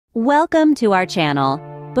Welcome to our channel.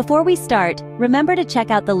 Before we start, remember to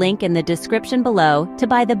check out the link in the description below to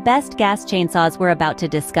buy the best gas chainsaws we're about to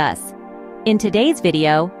discuss. In today's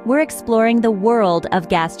video, we're exploring the world of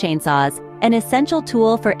gas chainsaws, an essential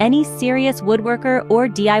tool for any serious woodworker or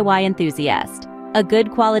DIY enthusiast. A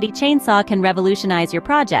good quality chainsaw can revolutionize your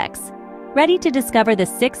projects. Ready to discover the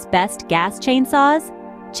 6 best gas chainsaws?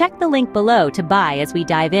 Check the link below to buy as we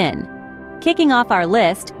dive in. Kicking off our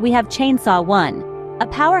list, we have Chainsaw 1. A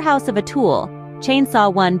powerhouse of a tool,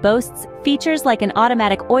 Chainsaw 1 boasts features like an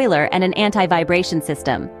automatic oiler and an anti-vibration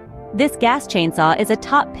system. This gas chainsaw is a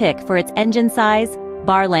top pick for its engine size,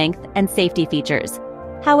 bar length, and safety features.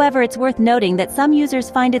 However, it's worth noting that some users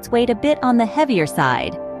find its weight a bit on the heavier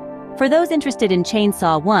side. For those interested in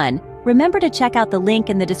Chainsaw 1, remember to check out the link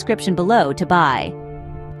in the description below to buy.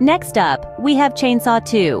 Next up, we have Chainsaw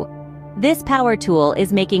 2. This power tool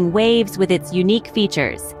is making waves with its unique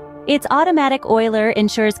features. Its automatic oiler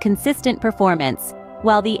ensures consistent performance,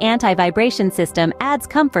 while the anti-vibration system adds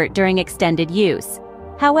comfort during extended use.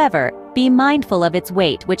 However, be mindful of its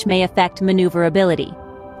weight, which may affect maneuverability.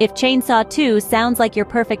 If Chainsaw 2 sounds like your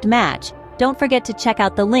perfect match, don't forget to check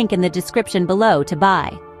out the link in the description below to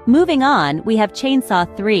buy. Moving on, we have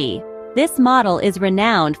Chainsaw 3. This model is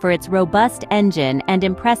renowned for its robust engine and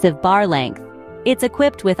impressive bar length. It's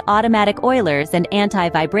equipped with automatic oilers and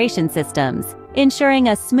anti-vibration systems, ensuring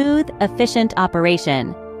a smooth, efficient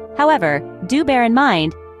operation. However, do bear in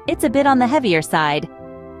mind, it's a bit on the heavier side.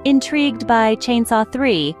 Intrigued by Chainsaw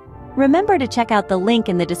 3? Remember to check out the link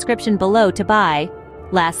in the description below to buy.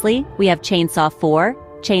 Lastly, we have Chainsaw 4,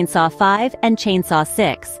 Chainsaw 5, and Chainsaw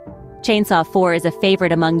 6. Chainsaw 4 is a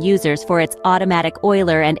favorite among users for its automatic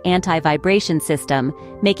oiler and anti-vibration system,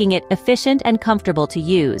 making it efficient and comfortable to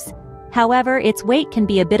use. However, its weight can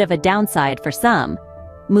be a bit of a downside for some.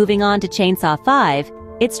 Moving on to Chainsaw 5,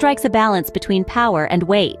 it strikes a balance between power and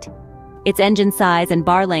weight. Its engine size and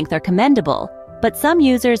bar length are commendable, but some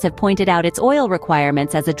users have pointed out its oil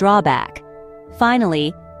requirements as a drawback.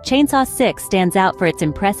 Finally, Chainsaw 6 stands out for its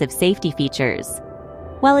impressive safety features.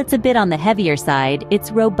 While it's a bit on the heavier side,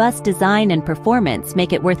 its robust design and performance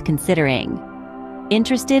make it worth considering.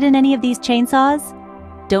 Interested in any of these chainsaws?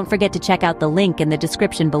 Don't forget to check out the link in the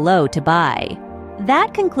description below to buy.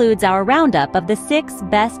 That concludes our roundup of the 6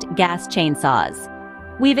 best gas chainsaws.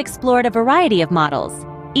 We've explored a variety of models,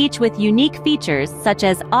 each with unique features such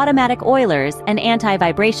as automatic oilers and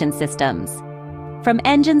anti-vibration systems. From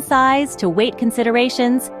engine size to weight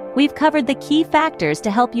considerations, we've covered the key factors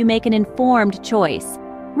to help you make an informed choice.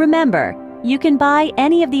 Remember, you can buy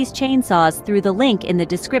any of these chainsaws through the link in the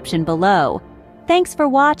description below. Thanks for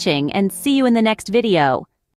watching and see you in the next video.